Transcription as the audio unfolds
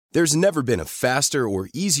There's never been a faster or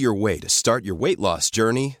easier way to start your weight loss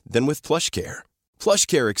journey than with PlushCare.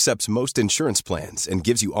 PlushCare accepts most insurance plans and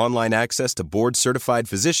gives you online access to board-certified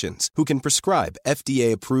physicians who can prescribe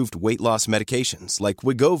FDA-approved weight loss medications like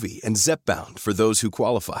Wegovy and Zepbound for those who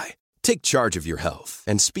qualify. Take charge of your health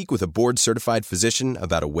and speak with a board-certified physician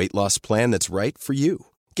about a weight loss plan that's right for you.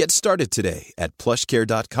 Get started today at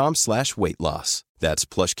plushcare.com/weight-loss. That's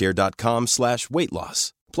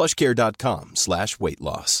plushcare.com/weight-loss.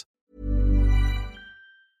 plushcare.com/weight-loss.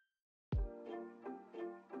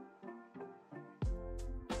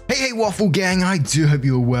 Hey, Waffle Gang, I do hope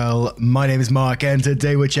you're well. My name is Mark, and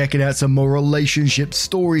today we're checking out some more relationship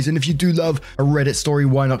stories. And if you do love a Reddit story,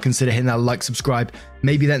 why not consider hitting that like, subscribe,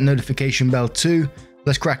 maybe that notification bell too.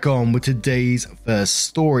 Let's crack on with today's first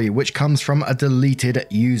story, which comes from a deleted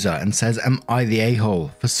user and says, "Am I the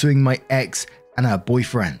a-hole for suing my ex and her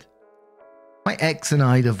boyfriend? My ex and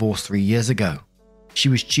I divorced 3 years ago. She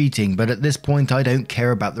was cheating, but at this point I don't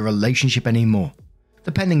care about the relationship anymore.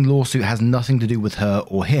 The pending lawsuit has nothing to do with her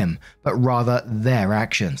or him, but rather their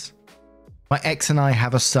actions. My ex and I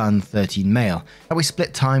have a son, 13 male, that we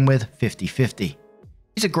split time with 50-50.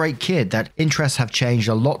 He's a great kid that interests have changed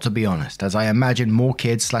a lot, to be honest, as I imagine more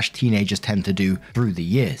kids/teenagers tend to do through the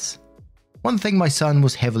years. One thing my son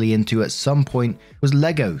was heavily into at some point was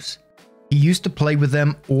Legos. He used to play with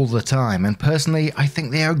them all the time, and personally I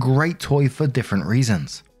think they are a great toy for different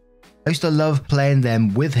reasons. I used to love playing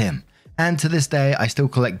them with him, and to this day I still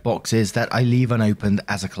collect boxes that I leave unopened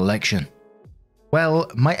as a collection. Well,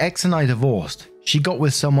 my ex and I divorced. She got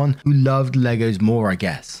with someone who loved Legos more, I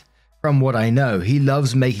guess. From what I know, he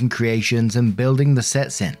loves making creations and building the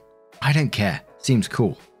sets in. I don't care, seems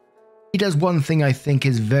cool. He does one thing I think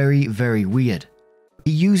is very, very weird.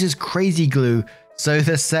 He uses crazy glue so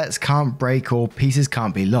the sets can't break or pieces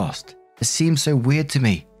can't be lost. It seems so weird to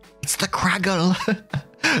me. It's the Kraggle!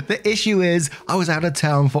 The issue is, I was out of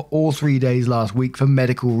town for all 3 days last week for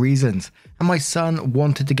medical reasons, and my son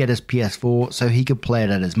wanted to get his PS4 so he could play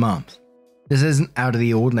it at his mum's. This isn't out of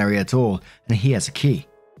the ordinary at all, and he has a key.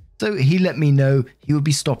 So he let me know he would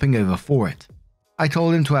be stopping over for it. I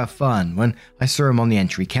told him to have fun when I saw him on the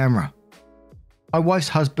entry camera. My wife's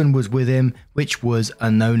husband was with him, which was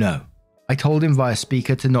a no-no. I told him via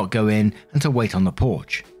speaker to not go in and to wait on the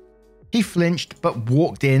porch. He flinched but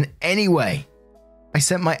walked in anyway. I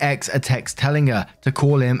sent my ex a text telling her to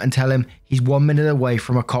call him and tell him he's 1 minute away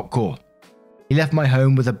from a cop call. He left my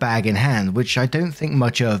home with a bag in hand, which I don't think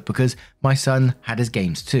much of because my son had his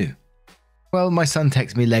games too. Well, my son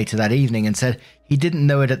texted me later that evening and said he didn't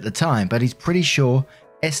know it at the time, but he's pretty sure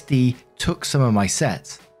SD took some of my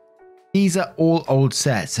sets. These are all old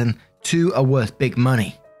sets and 2 are worth big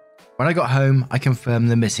money. When I got home, I confirmed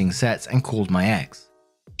the missing sets and called my ex.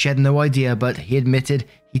 She had no idea, but he admitted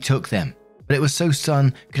he took them, but it was so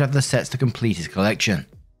son could have the sets to complete his collection.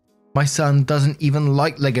 My son doesn't even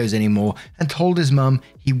like Legos anymore and told his mum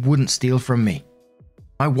he wouldn't steal from me.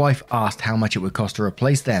 My wife asked how much it would cost to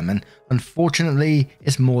replace them, and unfortunately,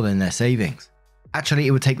 it's more than their savings. Actually,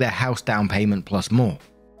 it would take their house down payment plus more.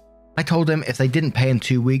 I told him if they didn't pay in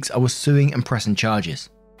 2 weeks, I was suing and pressing charges.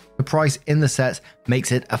 The price in the sets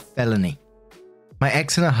makes it a felony. My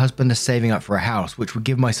ex and her husband are saving up for a house, which would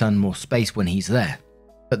give my son more space when he's there.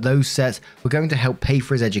 But those sets were going to help pay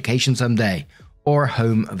for his education someday, or a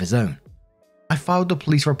home of his own. I filed a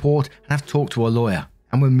police report and have talked to a lawyer,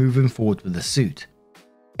 and we're moving forward with the suit.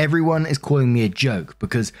 Everyone is calling me a joke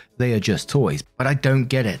because they are just toys, but I don't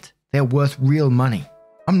get it. They're worth real money.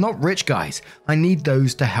 I'm not rich, guys. I need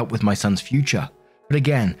those to help with my son's future. But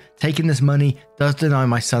again, taking this money does deny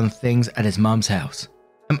my son things at his mum's house.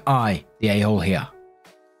 Am I the a-hole here?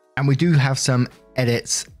 And we do have some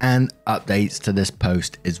edits and updates to this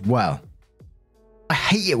post as well. I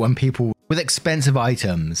hate it when people with expensive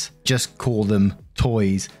items just call them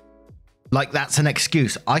toys. Like that's an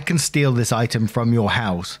excuse. I can steal this item from your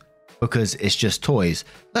house because it's just toys.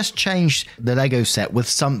 Let's change the Lego set with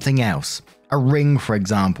something else. A ring, for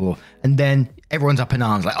example, and then everyone's up in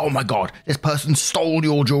arms like, oh my god, this person stole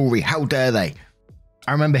your jewelry, how dare they?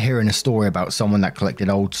 I remember hearing a story about someone that collected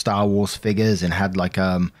old Star Wars figures and had like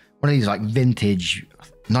one of these like vintage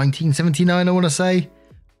 1979, I want to say,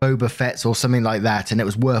 Boba Fett's or something like that, and it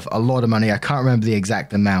was worth a lot of money. I can't remember the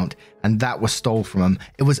exact amount, and that was stole from them.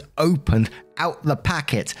 It was opened out the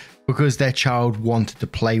packet because their child wanted to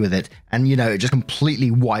play with it, and it just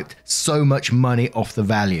completely wiped so much money off the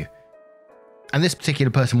value. And this particular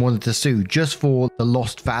person wanted to sue just for the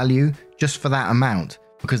lost value, just for that amount,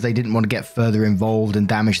 because they didn't want to get further involved and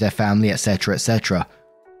damage their family, etc., etc.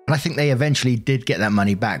 And I think they eventually did get that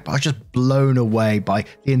money back, but I was just blown away by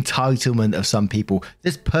the entitlement of some people.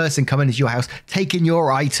 This person coming into your house, taking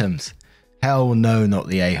your items. Hell no, not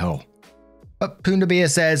the a-hole. But Pundabir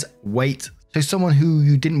says, wait, so someone who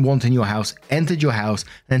you didn't want in your house entered your house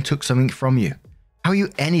and then took something from you. How are you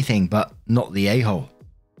anything but not the a-hole?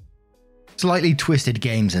 Slightly Twisted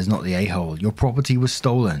Game says, not the a-hole. Your property was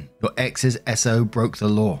stolen. Your ex's SO broke the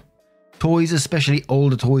law. Toys, especially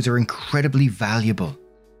older toys, are incredibly valuable.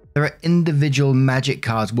 There are individual magic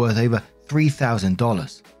cards worth over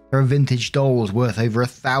 $3,000. There are vintage dolls worth over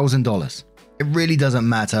 $1,000. It really doesn't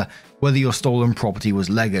matter whether your stolen property was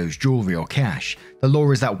Legos, jewelry, or cash. The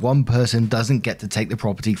law is that one person doesn't get to take the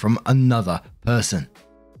property from another person.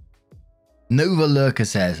 Nova Lurker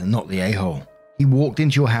says, not the a-hole. He walked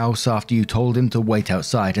into your house after you told him to wait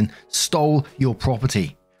outside and stole your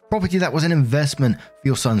property. Property that was an investment for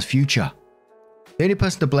your son's future. The only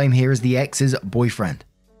person to blame here is the ex's boyfriend.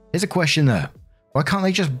 Here's a question though. Why can't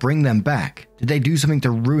they just bring them back? Did they do something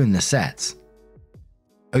to ruin the sets?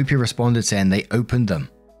 Opie responded saying they opened them.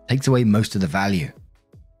 Takes away most of the value.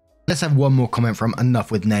 Let's have one more comment from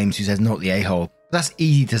Enough With Names who says, not the a-hole. That's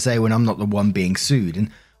easy to say when I'm not the one being sued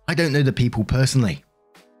and I don't know the people personally.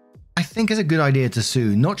 I think it's a good idea to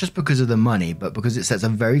sue, not just because of the money, but because it sets a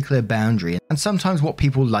very clear boundary and sometimes what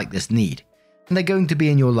people like this need. And they're going to be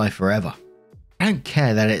in your life forever. I don't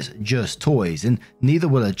care that it's just toys, and neither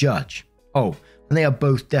will a judge. Oh, and they are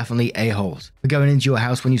both definitely a-holes for going into your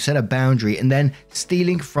house when you set a boundary and then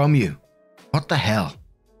stealing from you. What the hell?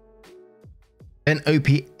 Then OP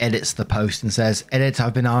edits the post and says, edit,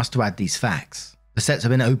 I've been asked to add these facts. The sets have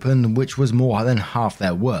been opened, which was more than half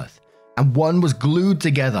their worth, and one was glued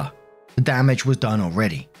together. The damage was done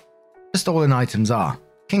already. The stolen items are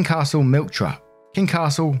King Castle Milk Truck, King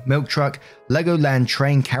Castle Milk Truck, Legoland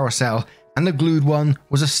Train Carousel, and the glued one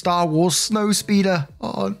was a Star Wars Snow Speeder.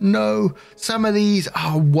 Oh no, some of these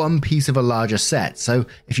are one piece of a larger set, so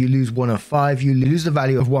if you lose one of 5, you lose the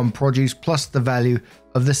value of one produce plus the value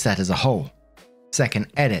of the set as a whole. Second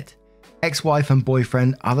edit, ex-wife and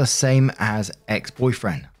boyfriend are the same as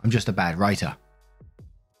ex-boyfriend. I'm just a bad writer.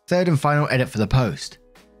 Third and final edit for the post.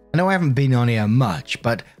 I know I haven't been on here much,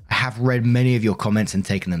 but I have read many of your comments and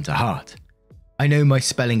taken them to heart. I know my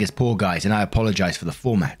spelling is poor, guys, and I apologize for the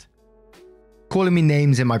format. Calling me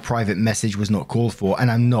names in my private message was not called for, and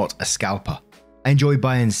I'm not a scalper. I enjoy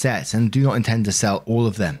buying sets and do not intend to sell all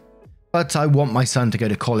of them. But I want my son to go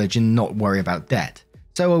to college and not worry about debt,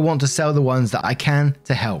 so I want to sell the ones that I can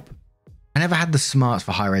to help. I never had the smarts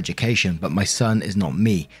for higher education, but my son is not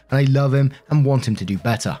me, and I love him and want him to do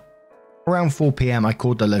better. Around 4 PM I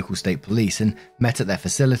called the local state police and met at their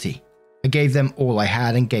facility. I gave them all I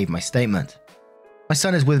had and gave my statement. My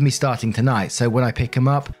son is with me starting tonight, so when I pick him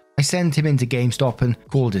up, I sent him into GameStop and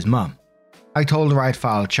called his mum. I told her I'd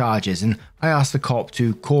filed charges and I asked the cop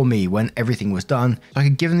to call me when everything was done so I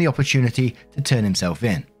could give him the opportunity to turn himself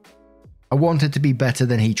in. I wanted to be better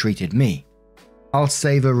than he treated me. I'll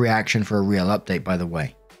save a reaction for a real update, by the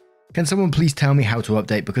way. Can someone please tell me how to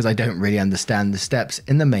update because I don't really understand the steps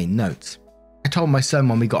in the main notes. I told my son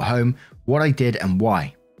when we got home what I did and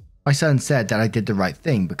why. My son said that I did the right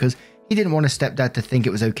thing because he didn't want his stepdad to think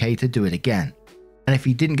it was okay to do it again. And if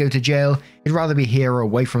he didn't go to jail, he'd rather be here or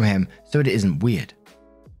away from him so it isn't weird.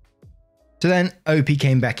 So then OP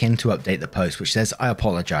came back in to update the post, which says, I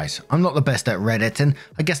apologize. I'm not the best at Reddit and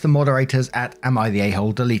I guess the moderators at Am I the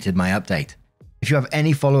A-hole deleted my update. If you have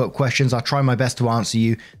any follow-up questions, I'll try my best to answer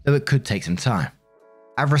you, though it could take some time.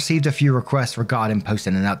 I've received a few requests regarding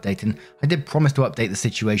posting an update and I did promise to update the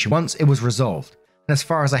situation once it was resolved. And as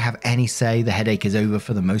far as I have any say, the headache is over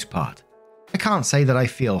for the most part. I can't say that I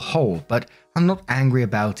feel whole, but I'm not angry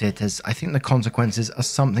about it as I think the consequences are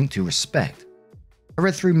something to respect. I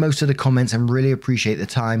read through most of the comments and really appreciate the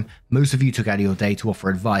time most of you took out of your day to offer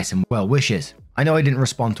advice and well wishes. I know I didn't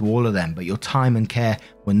respond to all of them, but your time and care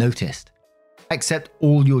were noticed. I accept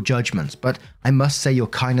all your judgments, but I must say your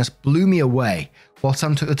kindness blew me away, while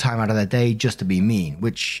some took the time out of their day just to be mean,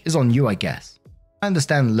 which is on you, I guess. I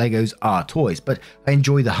understand Legos are toys, but I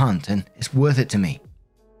enjoy the hunt and it's worth it to me.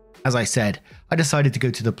 As I said, I decided to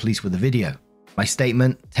go to the police with a video, my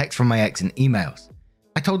statement, text from my ex and emails.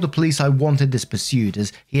 I told the police I wanted this pursued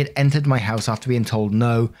as he had entered my house after being told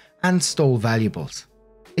no and stole valuables.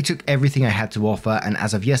 They took everything I had to offer and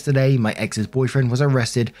as of yesterday, my ex's boyfriend was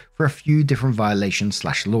arrested for a few different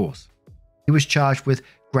violations/laws. He was charged with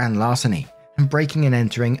grand larceny and breaking and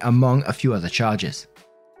entering among a few other charges.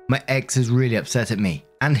 My ex is really upset at me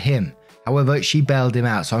and him, however she bailed him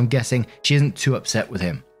out so I'm guessing she isn't too upset with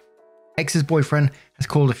him. Ex's boyfriend has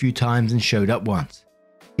called a few times and showed up once.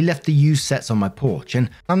 He left the used sets on my porch and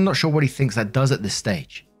I'm not sure what he thinks that does at this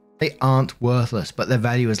stage. They aren't worthless, but their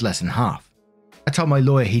value is less than half. I told my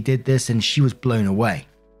lawyer he did this and she was blown away.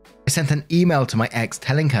 I sent an email to my ex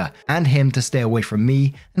telling her and him to stay away from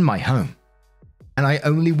me and my home. And I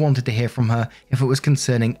only wanted to hear from her if it was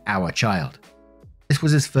concerning our child. This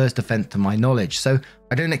was his first offense to my knowledge, so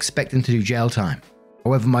I don't expect him to do jail time.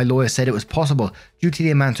 However, my lawyer said it was possible due to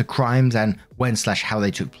the amount of crimes and when/how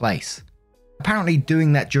they took place. Apparently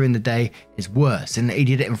doing that during the day is worse, and he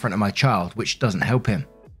did it in front of my child, which doesn't help him.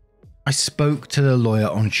 I spoke to the lawyer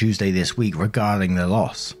on Tuesday this week regarding the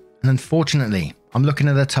loss, and unfortunately, I'm looking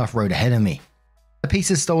at a tough road ahead of me. The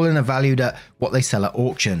pieces stolen are valued at what they sell at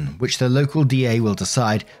auction, which the local DA will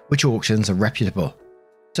decide which auctions are reputable.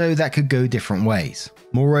 So that could go different ways.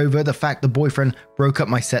 Moreover, the fact the boyfriend broke up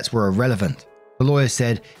my sets were irrelevant. The lawyer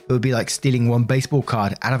said it would be like stealing one baseball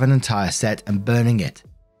card out of an entire set and burning it.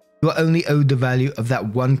 You are only owed the value of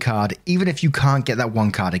that one card even if you can't get that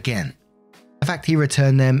one card again. The fact he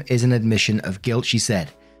returned them is an admission of guilt, she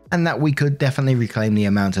said, and that we could definitely reclaim the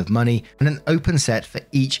amount of money and an open set for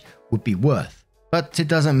each would be worth. But it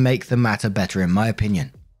doesn't make the matter better in my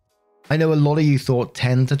opinion. I know a lot of you thought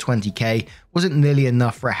 10 to 20k wasn't nearly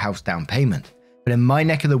enough for a house down payment, but in my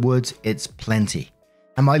neck of the woods it's plenty.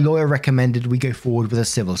 And my lawyer recommended we go forward with a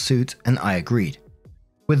civil suit, and I agreed.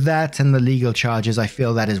 With that and the legal charges, I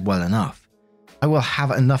feel that is well enough. I will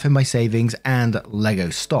have enough in my savings and Lego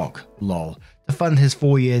stock, lol, to fund his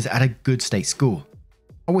 4 years at a good state school.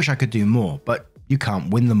 I wish I could do more, but you can't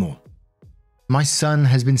win them all. My son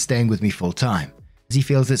has been staying with me full time, as he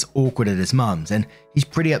feels it's awkward at his mum's, and he's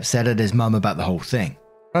pretty upset at his mum about the whole thing.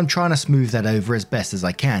 But I'm trying to smooth that over as best as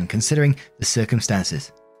I can, considering the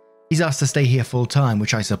circumstances. He's asked to stay here full time,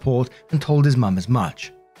 which I support, and told his mum as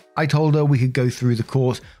much. I told her we could go through the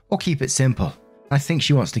court or keep it simple, and I think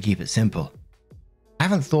she wants to keep it simple. I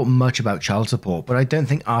haven't thought much about child support, but I don't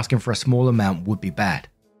think asking for a small amount would be bad.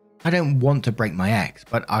 I don't want to break my ex,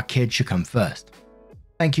 but our kid should come first.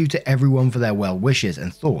 Thank you to everyone for their well wishes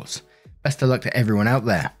and thoughts. Best of luck to everyone out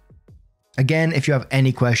there. Again, if you have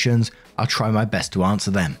any questions, I'll try my best to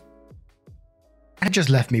answer them. It just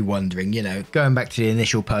left me wondering, going back to the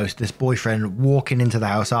initial post, this boyfriend walking into the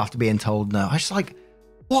house after being told no. I was like,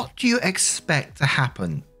 what do you expect to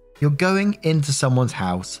happen? You're going into someone's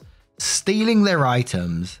house, stealing their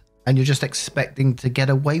items, and you're just expecting to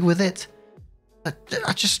get away with it?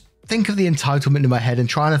 I just think of the entitlement in my head and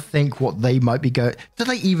trying to think what they might be going. Do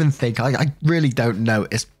they even think? I really don't know.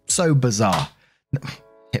 It's so bizarre.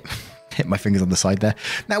 Hit my fingers on the side there.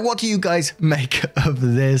 Now, what do you guys make of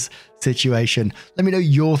this situation? Let me know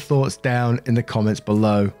your thoughts down in the comments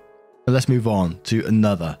below. But let's move on to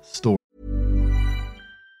another story.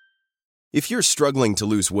 If you're struggling to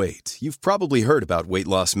lose weight, you've probably heard about weight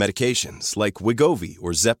loss medications like Wegovy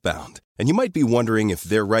or Zepbound, and you might be wondering if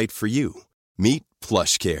they're right for you. Meet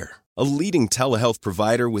PlushCare, a leading telehealth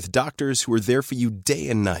provider with doctors who are there for you day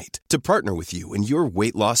and night to partner with you in your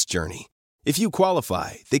weight loss journey. If you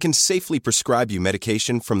qualify, they can safely prescribe you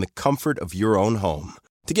medication from the comfort of your own home.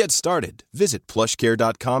 To get started, visit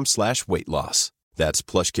plushcare.com/weightloss. That's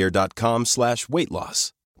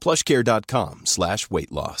plushcare.com/weightloss.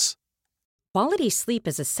 plushcare.com/weightloss. Quality sleep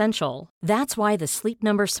is essential. That's why the Sleep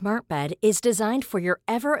Number Smart Bed is designed for your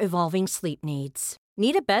ever-evolving sleep needs.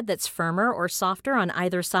 Need a bed that's firmer or softer on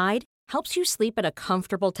either side? Helps you sleep at a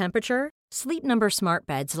comfortable temperature? Sleep Number Smart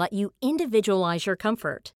Beds let you individualize your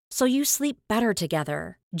comfort, so you sleep better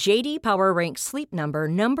together. J.D. Power ranks Sleep Number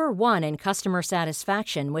number 1 in customer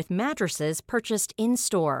satisfaction with mattresses purchased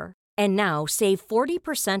in-store. And now, save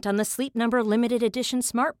 40% on the Sleep Number Limited Edition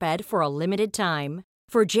Smart Bed for a limited time.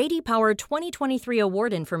 For J.D. Power 2023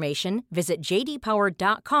 award information, visit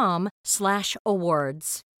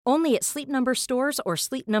jdpower.com/awards. Only at Sleep Number stores or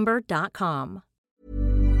sleepnumber.com.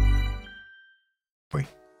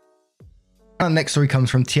 Our next story comes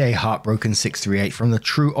from TA Heartbroken638 from the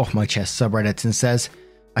True Off My Chest subreddit and says,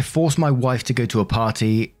 I forced my wife to go to a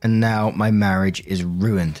party and now my marriage is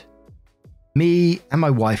ruined. Me and my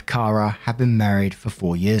wife Cara have been married for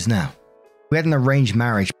 4 years now. We had an arranged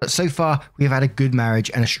marriage, but so far we have had a good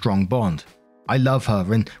marriage and a strong bond. I love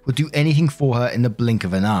her and would do anything for her in the blink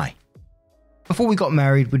of an eye. Before we got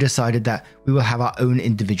married, we decided that we will have our own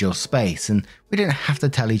individual space and we didn't have to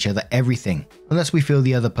tell each other everything unless we feel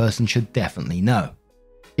the other person should definitely know.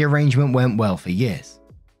 The arrangement went well for years.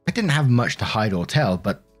 I didn't have much to hide or tell,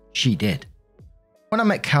 but she did. When I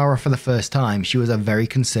met Cara for the first time, she was a very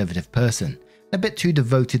conservative person, a bit too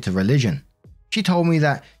devoted to religion. She told me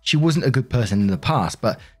that she wasn't a good person in the past,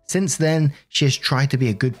 but since then, she has tried to be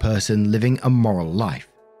a good person living a moral life.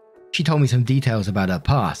 She told me some details about her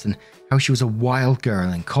past and how she was a wild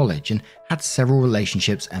girl in college and had several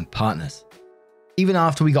relationships and partners. Even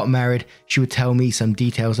after we got married, she would tell me some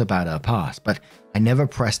details about her past, but I never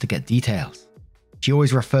pressed to get details. She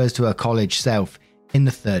always refers to her college self in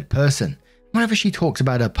the third person. Whenever she talks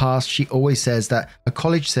about her past, she always says that her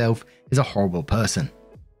college self is a horrible person.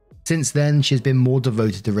 Since then, she has been more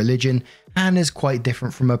devoted to religion and is quite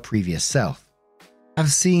different from her previous self.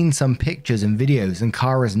 I've seen some pictures and videos, and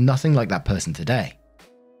Kara is nothing like that person today.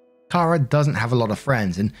 Kara doesn't have a lot of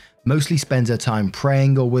friends and mostly spends her time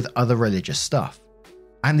praying or with other religious stuff.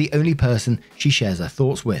 I'm the only person she shares her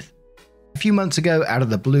thoughts with. A few months ago, out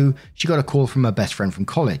of the blue, she got a call from her best friend from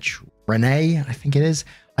college, Renee, I think it is.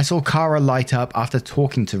 I saw Kara light up after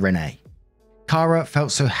talking to Renee. Kara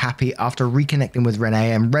felt so happy after reconnecting with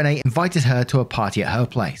Renee, and Renee invited her to a party at her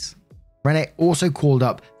place. Renee also called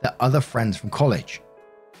up their other friends from college.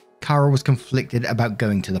 Kara was conflicted about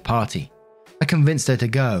going to the party. I convinced her to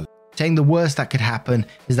go, saying the worst that could happen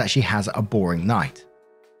is that she has a boring night.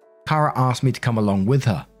 Kara asked me to come along with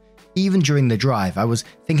her. Even during the drive, I was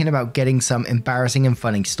thinking about getting some embarrassing and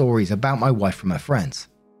funny stories about my wife from her friends.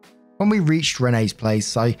 When we reached Renee's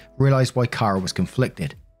place, I realized why Kara was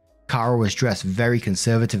conflicted. Kara was dressed very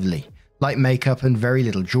conservatively, light makeup and very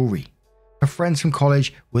little jewelry. Her friends from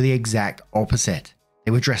college were the exact opposite.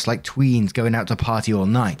 They were dressed like tweens going out to party all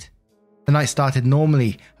night. The night started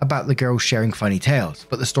normally about the girls sharing funny tales,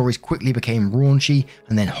 but the stories quickly became raunchy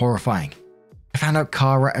and then horrifying. I found out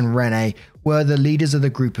Kara and Renee were the leaders of the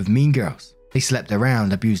group of mean girls. They slept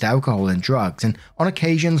around, abused alcohol and drugs, and on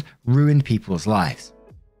occasions ruined people's lives.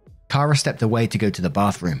 Kara stepped away to go to the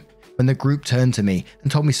bathroom when the group turned to me and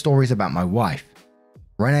told me stories about my wife.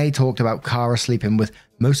 Renee talked about Kara sleeping with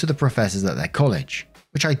most of the professors at their college,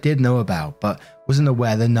 which I did know about but wasn't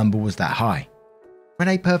aware the number was that high.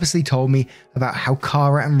 Renee purposely told me about how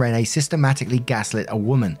Kara and Renee systematically gaslit a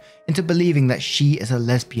woman into believing that she is a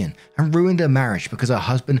lesbian and ruined her marriage because her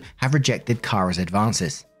husband had rejected Kara's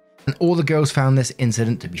advances, and all the girls found this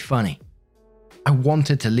incident to be funny. I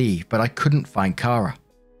wanted to leave, but I couldn't find Kara.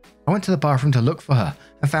 I went to the bathroom to look for her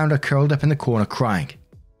and found her curled up in the corner crying.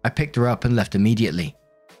 I picked her up and left immediately.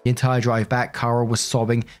 The entire drive back, Kara was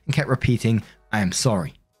sobbing and kept repeating, "I am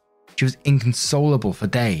sorry." She was inconsolable for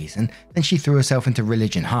days, and then she threw herself into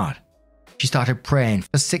religion hard. She started praying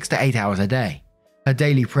for 6 to 8 hours a day. Her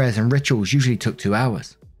daily prayers and rituals usually took 2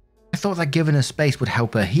 hours. I thought that giving her space would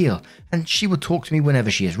help her heal, and she would talk to me whenever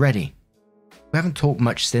she is ready. We haven't talked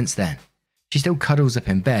much since then. She still cuddles up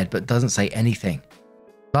in bed but doesn't say anything.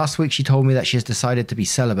 Last week she told me that she has decided to be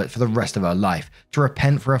celibate for the rest of her life, to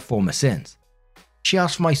repent for her former sins. She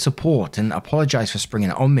asked for my support and apologized for springing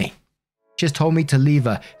it on me. She has told me to leave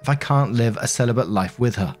her if I can't live a celibate life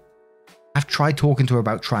with her. I've tried talking to her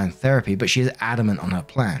about trying therapy, but she is adamant on her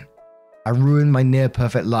plan. I ruined my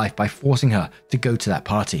near-perfect life by forcing her to go to that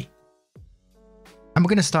party. And we're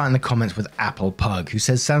going to start in the comments with Apple Pug, who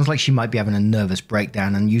says, sounds like she might be having a nervous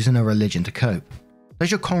breakdown and using her religion to cope. Does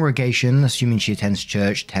your congregation, assuming she attends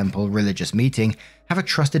church, temple, religious meeting, have a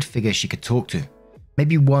trusted figure she could talk to?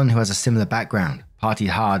 Maybe one who has a similar background, partied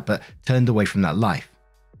hard but turned away from that life.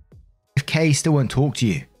 If Kay still won't talk to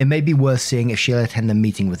you, it may be worth seeing if she'll attend a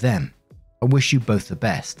meeting with them. I wish you both the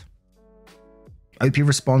best. Opie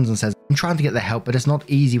responds and says, I'm trying to get the help, but it's not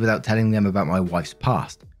easy without telling them about my wife's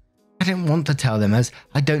past. I didn't want to tell them as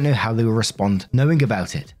I don't know how they will respond knowing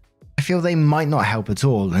about it. I feel they might not help at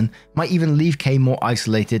all and might even leave Kay more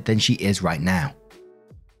isolated than she is right now.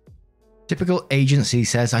 Typical Agency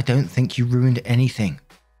says, I don't think you ruined anything.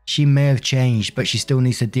 She may have changed, but she still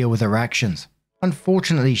needs to deal with her actions.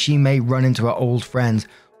 Unfortunately, she may run into her old friends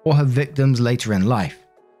or her victims later in life.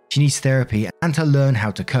 She needs therapy and to learn how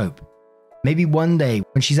to cope. Maybe one day,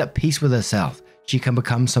 when she's at peace with herself, she can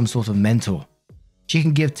become some sort of mentor. She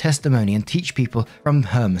can give testimony and teach people from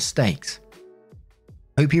her mistakes.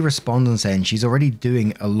 Opie responds and saying she's already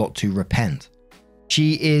doing a lot to repent.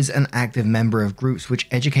 She is an active member of groups which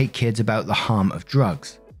educate kids about the harm of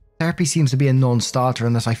drugs. Therapy seems to be a non-starter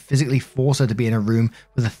unless I physically force her to be in a room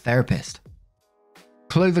with a therapist.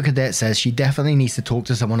 Clover Cadet says she definitely needs to talk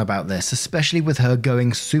to someone about this, especially with her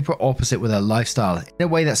going super opposite with her lifestyle in a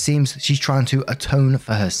way that seems she's trying to atone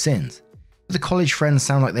for her sins. But the college friends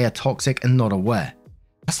sound like they are toxic and not aware.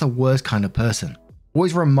 That's the worst kind of person.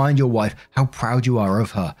 Always remind your wife how proud you are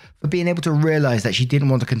of her for being able to realize that she didn't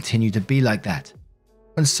want to continue to be like that.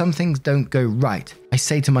 When some things don't go right, I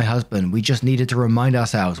say to my husband we just needed to remind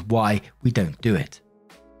ourselves why we don't do it.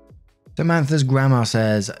 Samantha's grandma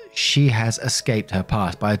says she has escaped her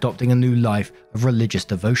past by adopting a new life of religious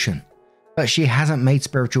devotion, but she hasn't made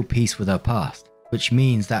spiritual peace with her past, which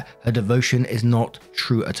means that her devotion is not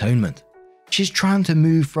true atonement. She's trying to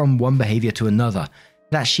move from one behavior to another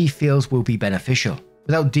that she feels will be beneficial,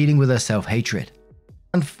 without dealing with her self-hatred.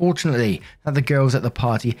 Unfortunately, that the girls at the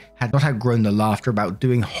party had not outgrown the laughter about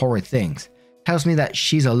doing horrid things tells me that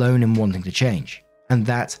she's alone in wanting to change, and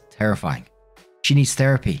that's terrifying. She needs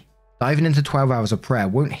therapy. Diving into 12 hours of prayer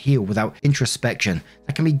won't heal without introspection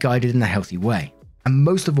that can be guided in a healthy way. And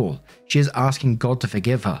most of all, she is asking God to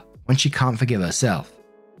forgive her when she can't forgive herself.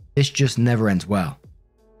 This just never ends well.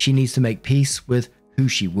 She needs to make peace with who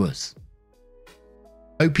she was.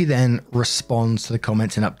 Opie then responds to the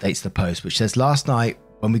comments and updates the post, which says, "Last night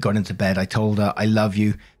when we got into bed, I told her I love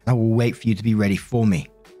you and I will wait for you to be ready for me.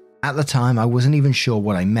 At the time, I wasn't even sure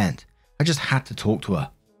what I meant. I just had to talk to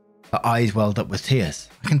her. Her eyes welled up with tears.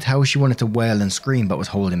 I can tell she wanted to wail and scream but was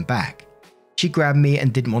holding back. She grabbed me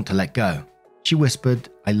and didn't want to let go. She whispered,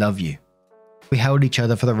 'I love you.' We held each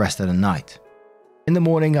other for the rest of the night. In the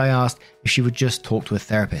morning, I asked if she would just talk to a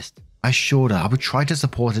therapist. I assured her I would try to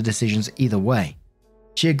support her decisions either way.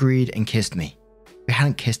 She agreed and kissed me. We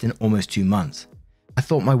hadn't kissed in almost 2 months. I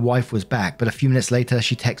thought my wife was back, but a few minutes later,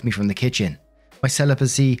 she texted me from the kitchen. My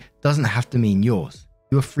celibacy doesn't have to mean yours.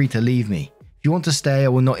 You are free to leave me. If you want to stay, I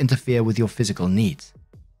will not interfere with your physical needs."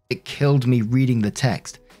 It killed me reading the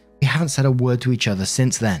text. We haven't said a word to each other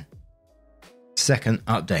since then. Second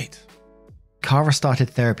update. Cara started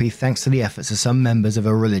therapy thanks to the efforts of some members of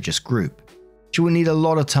a religious group. She will need a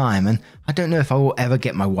lot of time, and I don't know if I will ever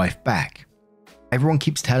get my wife back. Everyone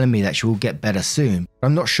keeps telling me that she will get better soon, but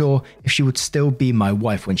I'm not sure if she would still be my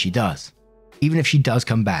wife when she does. Even if she does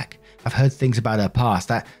come back, I've heard things about her past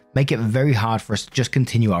that make it very hard for us to just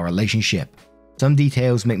continue our relationship. Some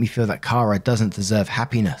details make me feel that Cara doesn't deserve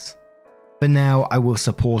happiness. For now, I will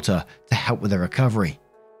support her to help with her recovery,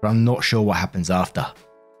 but I'm not sure what happens after.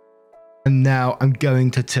 And now I'm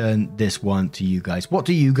going to turn this one to you guys. What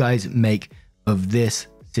do you guys make of this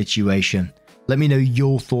situation? Let me know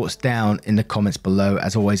your thoughts down in the comments below.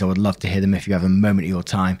 As always, I would love to hear them if you have a moment of your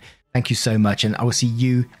time. Thank you so much, and I will see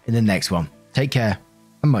you in the next one. Take care,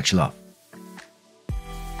 and much love.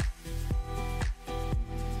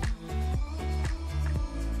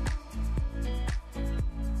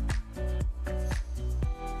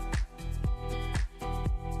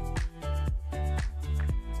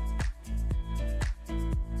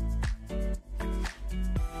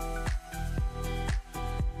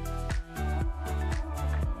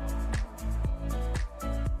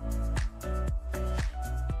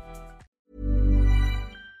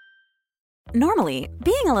 Normally,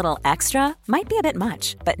 being a little extra might be a bit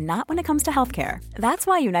much, but not when it comes to healthcare. That's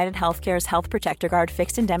why United Healthcare's Health Protector Guard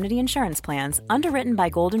fixed indemnity insurance plans, underwritten by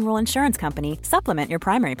Golden Rule Insurance Company, supplement your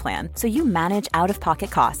primary plan so you manage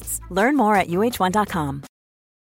out-of-pocket costs. Learn more at uh1.com.